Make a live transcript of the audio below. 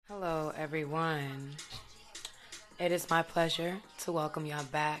everyone. It is my pleasure to welcome y'all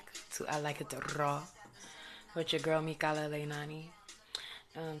back to I Like It Raw with your girl Mikala Leinani.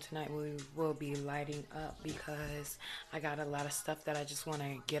 Tonight we will be lighting up because I got a lot of stuff that I just want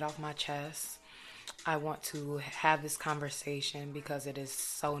to get off my chest. I want to have this conversation because it is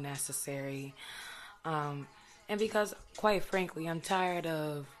so necessary. Um, and because, quite frankly, I'm tired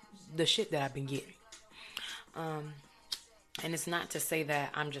of the shit that I've been getting. Um, and it's not to say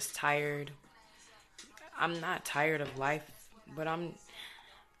that I'm just tired. I'm not tired of life, but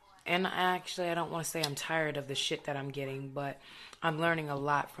and actually, I don't want to say I'm tired of the shit that I'm getting, but I'm learning a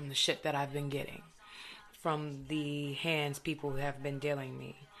lot from the shit that I've been getting, from the hands people have been dealing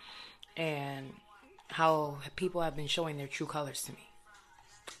me, and how people have been showing their true colors to me.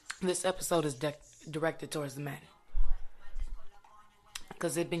 This episode is directed towards the men,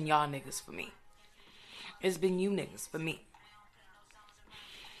 because it's been y'all niggas for me. It's been you niggas for me.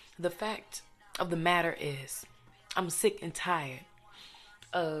 The fact of the matter is, I'm sick and tired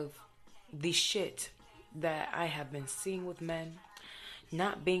of the shit that I have been seeing with men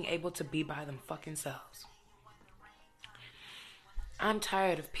not being able to be by them fucking selves. I'm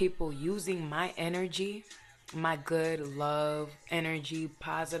tired of people using my energy, my good love, energy,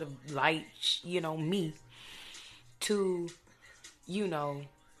 positive light, me, to, you know,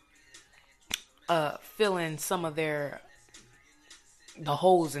 fill in some of the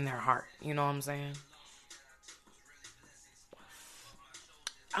holes in their heart. You know what I'm saying?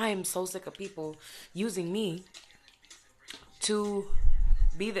 I am so sick of people using me to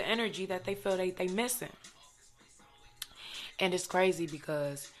be the energy that they feel they missing. And it's crazy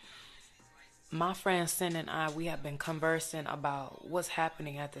because my friend Sin and I, we have been conversing about what's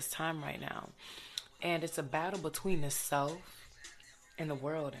happening at this time right now. And it's a battle between the self and the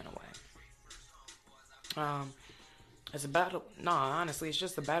world in a way. It's a battle. No, honestly, it's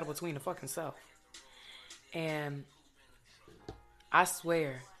just a battle between the fucking self. And I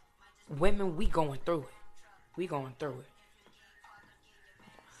swear, women, we going through it. We going through it.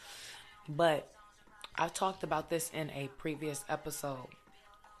 But I've talked about this in a previous episode.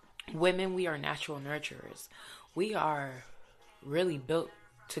 Women, we are natural nurturers. We are really built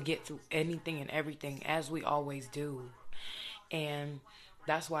to get through anything and everything, as we always do. And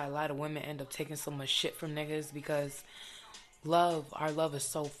that's why a lot of women end up taking so much shit from niggas, because our love is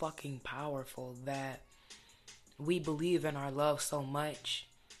so fucking powerful that we believe in our love so much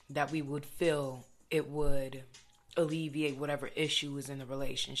that we would feel it would alleviate whatever issue is in the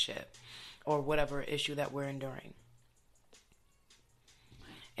relationship or whatever issue that we're enduring.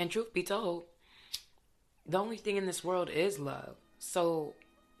 And truth be told, the only thing in this world is love. So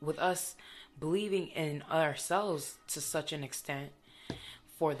with us believing in ourselves to such an extent,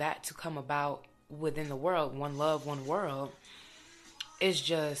 for that to come about within the world, one love, one world, is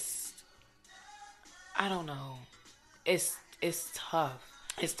just, I don't know. It's tough.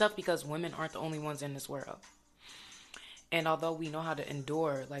 It's tough because women aren't the only ones in this world. And although we know how to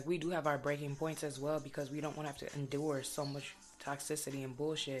endure, like, we do have our breaking points as well, because we don't want to have to endure so much toxicity and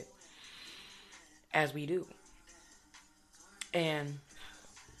bullshit as we do. And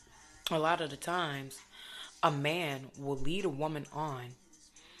a lot of the times, a man will lead a woman on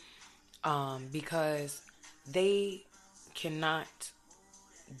because they cannot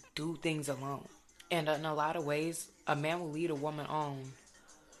do things alone. And in a lot of ways, a man will lead a woman on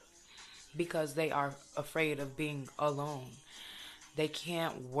because they are afraid of being alone. They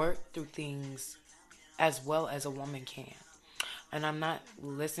can't work through things as well as a woman can. And I'm not,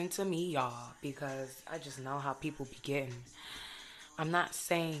 listen to me, y'all, because I just know how people be getting. I'm not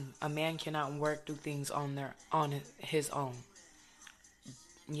saying a man cannot work through things on his own.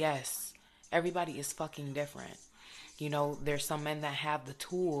 Yes, everybody is fucking different. You know, there's some men that have the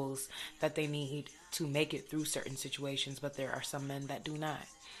tools that they need to make it through certain situations, but there are some men that do not.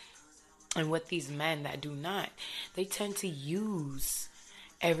 And with these men that do not, they tend to use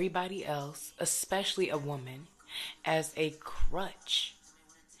everybody else, especially a woman, as a crutch,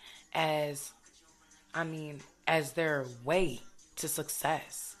 as their way to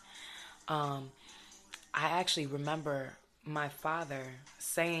success. I actually remember my father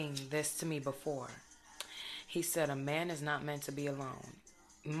saying this to me before. He said, a man is not meant to be alone.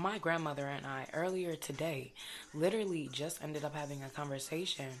 My grandmother and I, earlier today, literally just ended up having a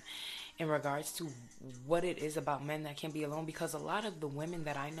conversation in regards to what it is about men that can be alone, because a lot of the women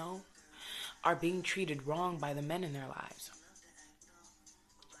that I know are being treated wrong by the men in their lives.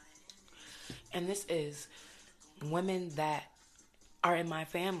 And this is women that are in my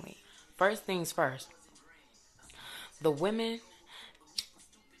family. First things first, the women,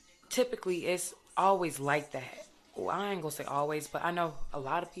 typically it's always like that. well, I ain't gonna say always, but I know a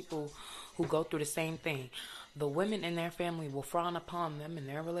lot of people who go through the same thing. The women in their family will frown upon them in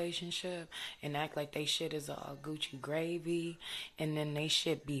their relationship and act like they shit is a Gucci gravy, and then they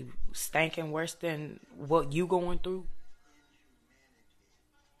shit be stanking worse than what you going through.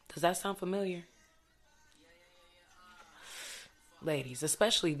 Does that sound familiar? Ladies,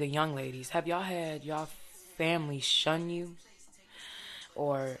 especially the young ladies, have y'all had y'all family shun you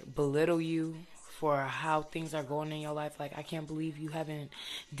or belittle you for how things are going in your life? Like, I can't believe you haven't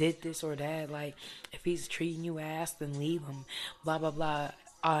did this or that. Like, if he's treating you ass, then leave him. Blah blah blah.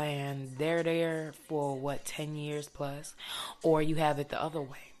 And they're there for what, 10 years plus, or you have it the other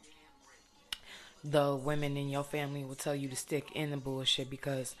way. The women in your family will tell you to stick in the bullshit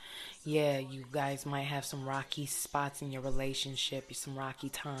because, yeah, you guys might have some rocky spots in your relationship, some rocky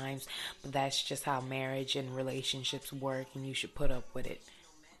times, but that's just how marriage and relationships work, and you should put up with it.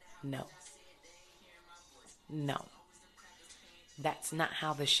 No. No. That's not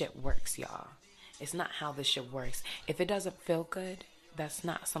how the shit works, y'all. It's not how this shit works. If it doesn't feel good, that's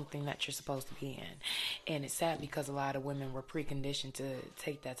not something that you're supposed to be in. And it's sad because a lot of women were preconditioned to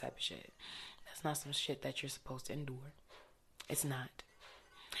take that type of shit. That's not some shit that you're supposed to endure. It's not.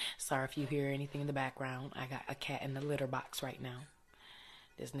 Sorry if you hear anything in the background. I got a cat in the litter box right now.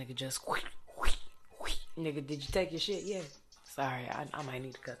 This nigga just nigga, did you take your shit? Yeah. Sorry, I might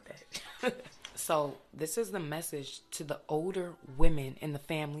need to cut that. So this is the message to the older women in the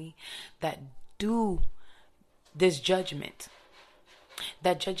family that do this judgment,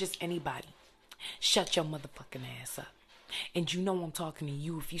 that judges anybody. Shut your motherfucking ass up. And you know I'm talking to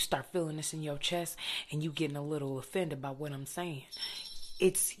you if you start feeling this in your chest and you getting a little offended by what I'm saying.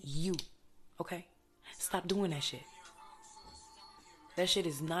 It's you, okay? Stop doing that shit. That shit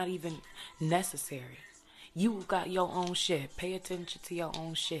is not even necessary. You got your own shit. Pay attention to your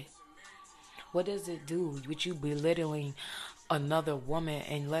own shit. What does it do with you belittling another woman,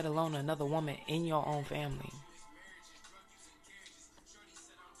 and let alone another woman in your own family?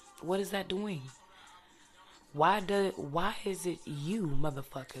 What is that doing? Why is it you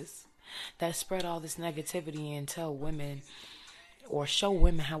motherfuckers that spread all this negativity and tell women or show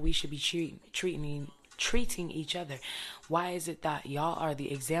women how we should be treating each other? Why is it that y'all are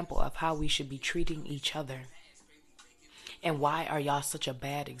the example of how we should be treating each other? And why are y'all such a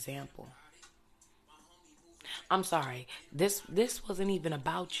bad example? I'm sorry. This wasn't even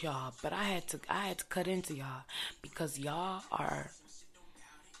about y'all, but I had to cut into y'all because y'all are.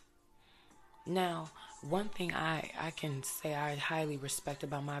 Now, one thing I can say I highly respect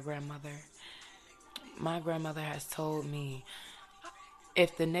about my grandmother has told me,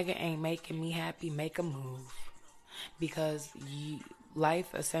 if the nigga ain't making me happy, make a move. Because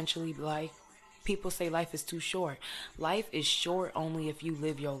life, essentially, like, people say life is too short. Life is short only if you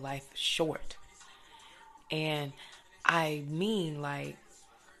live your life short. And I mean, like,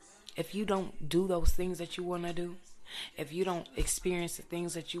 if you don't do those things that you want to do, if you don't experience the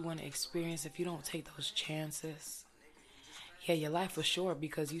things that you want to experience, if you don't take those chances, yeah, your life was short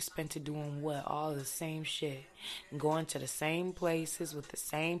because you spent it doing what? All the same shit. Going to the same places with the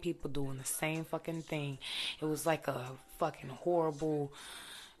same people doing the same fucking thing. It was like a fucking horrible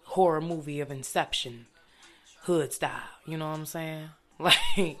horror movie of Inception. Hood style. You know what I'm saying?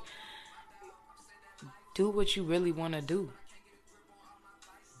 Like, do what you really want to do.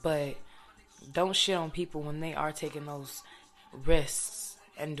 But don't shit on people when they are taking those risks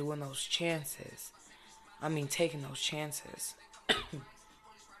and doing those chances. I mean, taking those chances.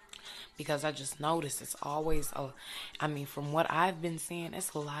 Because I just noticed it's always from what I've been seeing,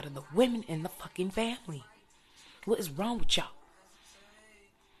 it's a lot of the women in the fucking family. What is wrong with y'all?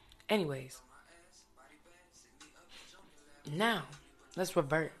 Anyways. Now, let's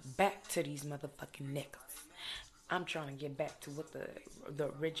revert back to these motherfucking niggas. I'm trying to get back to what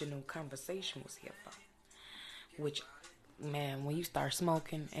the original conversation was here for. Which, man, when you start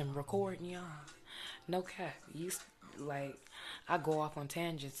smoking and recording, y'all, no cap, I go off on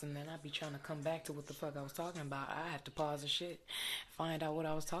tangents and then I be trying to come back to what the fuck I was talking about. I have to pause the shit, find out what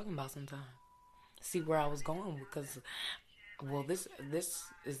I was talking about sometimes, see where I was going, because, well, this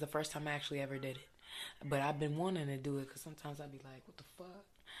is the first time I actually ever did it. But I've been wanting to do it because sometimes I'd be like, what the fuck?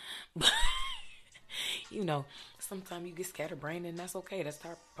 You know, sometimes you get scatterbrained and that's okay. That's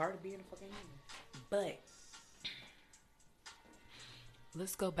part of being a fucking human. But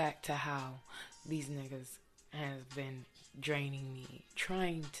let's go back to how these niggas have been draining me,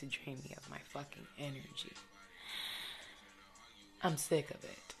 trying to drain me of my fucking energy. I'm sick of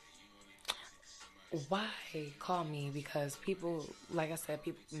it. Why call me? Because people, like I said,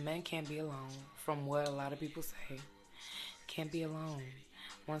 men can't be alone. From what a lot of people say, can't be alone.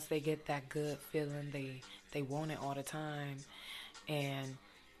 once they get that good feeling, they want it all the time. And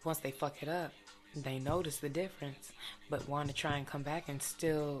once they fuck it up, they notice the difference, but want to try and come back and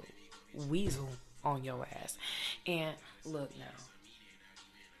still weasel on your ass. And look now,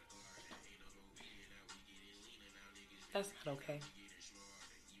 that's not okay.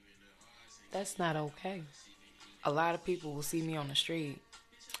 That's not okay. A lot of people will see me on the street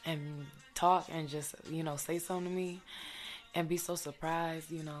and talk and just, say something to me and be so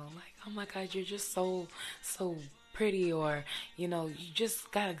surprised, like, oh my God, you're just so pretty, or, you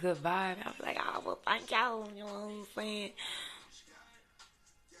just got a good vibe. I'll be like, oh, well, thank y'all, you know what I'm saying?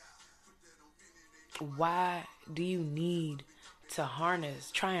 Why do you need to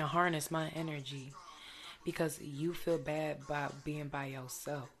try and harness my energy because you feel bad about being by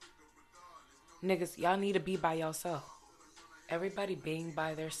yourself? Niggas, y'all need to be by yourself. Everybody being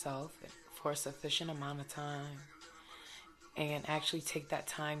by themselves for a sufficient amount of time and actually take that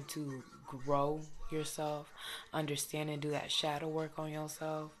time to grow yourself, understand and do that shadow work on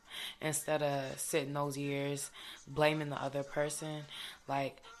yourself instead of sitting those years blaming the other person.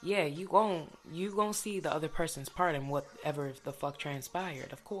 Like, yeah, you gon' see the other person's part in whatever the fuck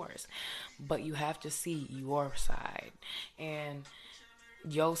transpired, of course, but you have to see your side and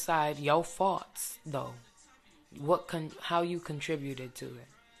your side, your faults though. How you contributed to it.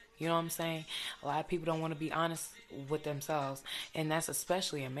 You know what I'm saying? A lot of people don't want to be honest with themselves, and that's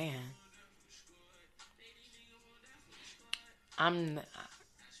especially a man. I'm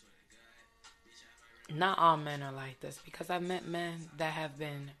Not all men are like this, because I've met men that have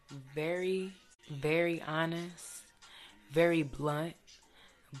been very, very honest, very blunt,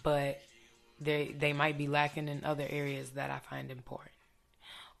 but they might be lacking in other areas that I find important.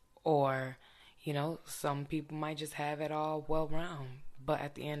 Or, some people might just have it all well round, but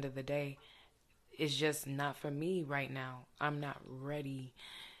at the end of the day, it's just not for me right now. I'm not ready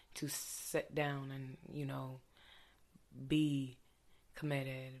to sit down and, be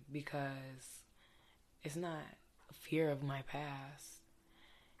committed, because it's not fear of my past.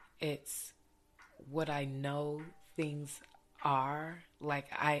 It's what I know things are. Like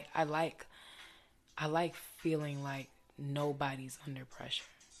I like feeling like nobody's under pressure.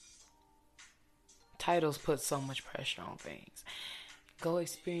 Titles put so much pressure on things. Go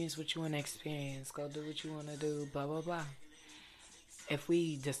experience what you want to experience. Go do what you want to do. Blah, blah, blah. If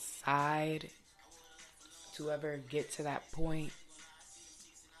we decide to ever get to that point,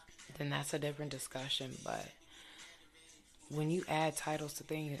 then that's a different discussion. But when you add titles to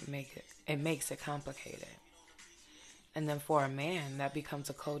things, it makes it complicated. And then for a man, that becomes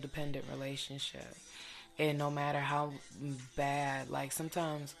a codependent relationship. And no matter how bad, like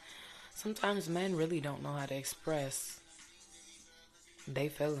sometimes men really don't know how to express their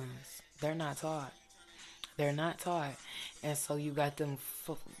feelings. They're not taught. And so you got them,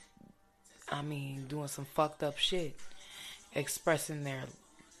 doing some fucked up shit. Expressing their,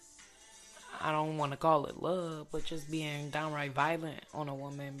 I don't want to call it love, but just being downright violent on a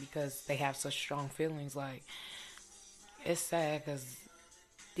woman because they have such strong feelings. Like, it's sad because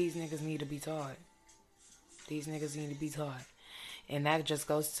these niggas need to be taught. And that just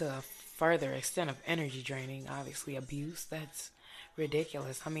goes to a further extent of energy draining. Obviously, abuse. That's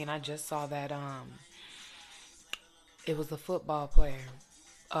ridiculous. I just saw that, it was a football player.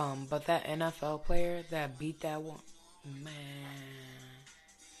 But that NFL player that beat that one, man.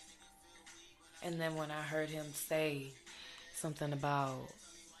 And then when I heard him say something about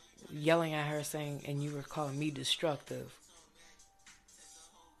yelling at her saying, and you were calling me destructive.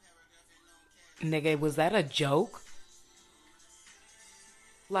 Nigga, was that a joke?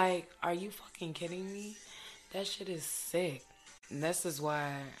 Like, are you fucking kidding me? That shit is sick. And this is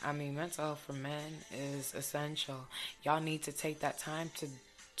why, mental health for men is essential. Y'all need to take that time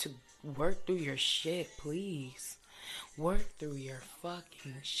to work through your shit, please. Work through your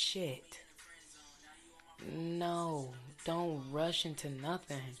fucking shit. No, don't rush into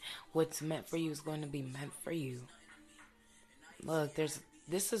nothing. What's meant for you is going to be meant for you. Look,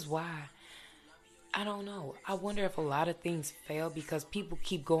 this is why, I don't know. I wonder if a lot of things fail because people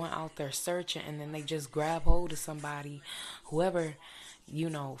keep going out there searching and then they just grab hold of somebody, whoever,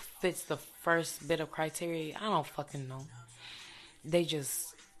 fits the first bit of criteria. I don't fucking know. They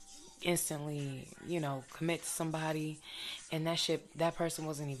just instantly, commit to somebody, and that person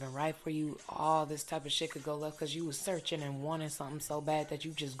wasn't even right for you. All this type of shit could go left because you was searching and wanting something so bad that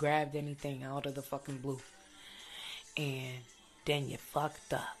you just grabbed anything out of the fucking blue. And then you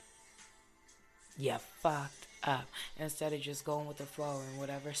fucked up. Instead of just going with the flow and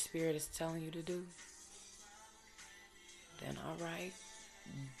whatever spirit is telling you to do, then alright,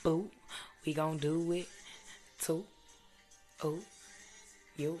 boo, we gonna do it too. Oh,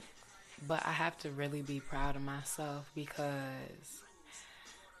 you. But I have to really be proud of myself because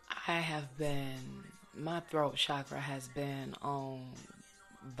my throat chakra has been on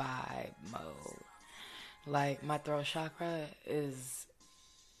vibe mode. Like, my throat chakra is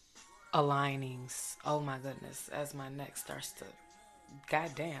aligning. Oh my goodness, as my neck starts to,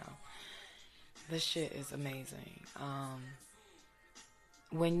 goddamn, this shit is amazing.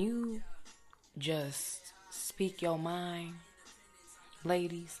 When you just speak your mind,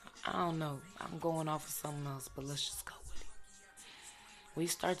 ladies, I don't know, I'm going off of something else, but let's just go with it. We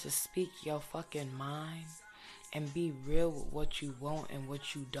start to speak your fucking mind and be real with what you want and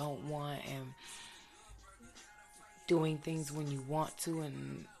what you don't want, and doing things when you want to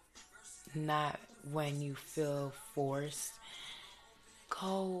and not when you feel forced.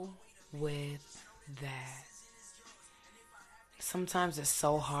 Go with that. Sometimes it's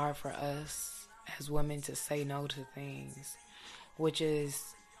so hard for us as women to say no to things, which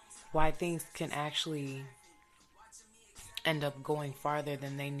is why things can actually end up going farther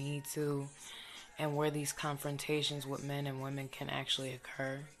than they need to, and where these confrontations with men and women can actually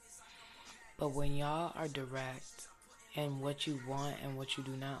occur. But when y'all are direct in what you want and what you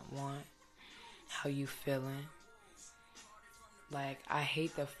do not want, how you feeling, like, I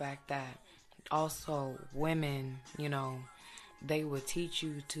hate the fact that also women, they would teach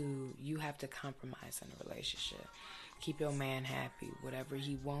you have to compromise in a relationship. Keep your man happy. Whatever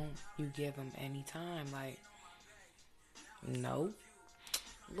he want, you give him anytime. Like, no.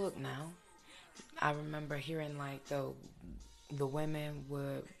 Look now, I remember hearing like the women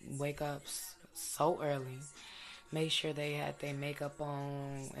would wake up so early, make sure they had their makeup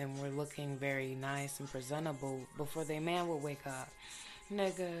on and were looking very nice and presentable before their man would wake up.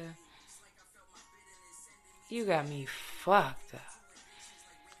 Nigga, you got me fucked up.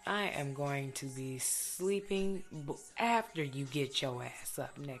 I am going to be sleeping after you get your ass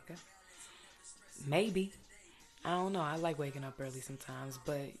up, nigga. Maybe. I don't know. I like waking up early sometimes,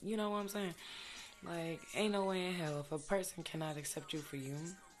 but you know what I'm saying? Like, ain't no way in hell if a person cannot accept you for you.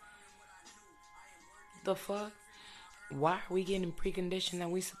 The fuck? Why are we getting preconditioned that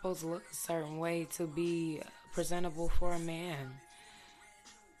we supposed to look a certain way to be presentable for a man?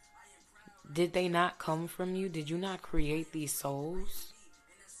 Did they not come from you? Did you not create these souls?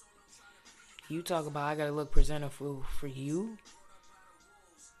 You talk about I gotta look presentable for you?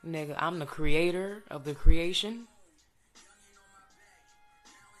 Nigga, I'm the creator of the creation.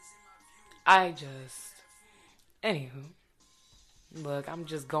 Anywho, look, I'm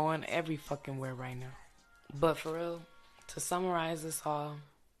just going every fucking where right now. But for real, to summarize this all,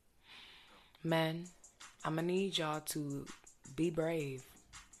 men, I'm gonna need y'all to be brave.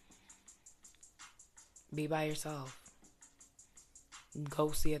 Be by yourself.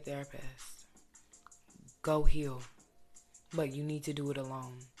 Go see a therapist. Go heal. But you need to do it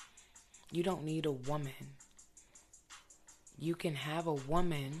alone. You don't need a woman. You can have a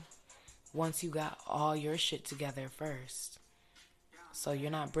woman once you got all your shit together first. So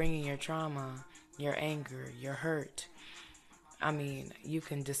you're not bringing your trauma, your anger, your hurt. I mean, you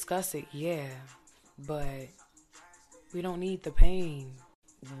can discuss it, yeah, but we don't need the pain.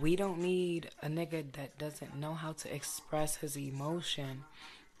 We don't need a nigga that doesn't know how to express his emotion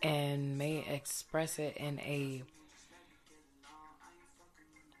and may express it in a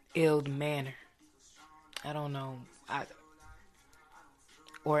ill manner. I don't know.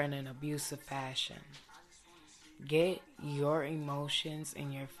 Or in an abusive fashion. Get your emotions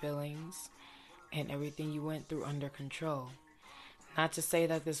and your feelings and everything you went through under control. Not to say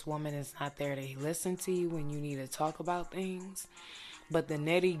that this woman is not there to listen to you when you need to talk about things, but the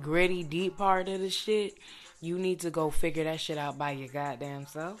nitty gritty deep part of the shit, you need to go figure that shit out by your goddamn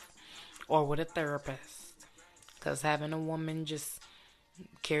self or with a therapist. Because having a woman just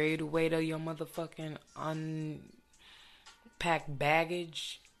carry the weight of your motherfucking unpacked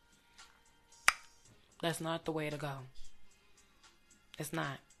baggage, that's not the way to go. It's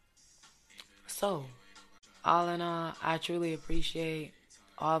not. So, all in all, I truly appreciate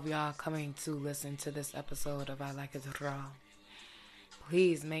all of y'all coming to listen to this episode of I Like It Raw.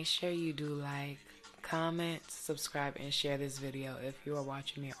 Please make sure you do like, comment, subscribe, and share this video if you are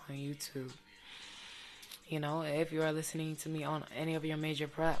watching me on YouTube. If you are listening to me on any of your major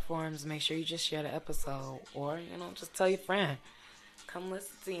platforms, make sure you just share the episode. Or, just tell your friend. Come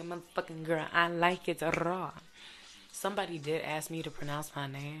listen to your motherfucking girl. I like it raw. Somebody did ask me to pronounce my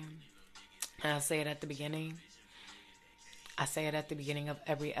name. And I say it at the beginning. I say it at the beginning of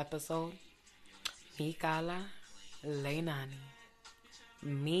every episode. Mikala Leinani.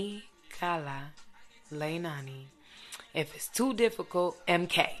 Mikala Leinani. If it's too difficult,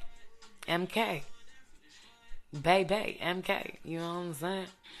 MK. MK. Baby, MK. You know what I'm saying?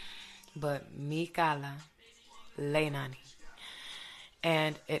 But Mikala Leinani.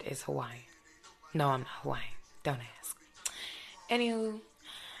 And it is Hawaiian. No, I'm not Hawaiian. Don't ask. Anywho,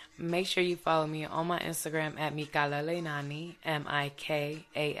 make sure you follow me on my Instagram at Mikala Leinani,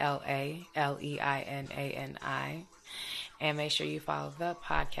 MIKALALEINANI. And make sure you follow the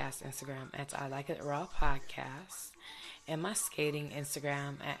podcast Instagram at I Like It Raw Podcast. And my skating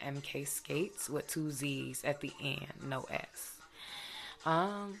Instagram at MK Skates with 2 Z's at the end, no S.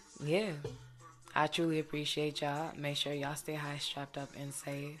 Yeah. I truly appreciate y'all. Make sure y'all stay high, strapped up, and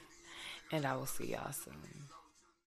safe. And I will see y'all soon.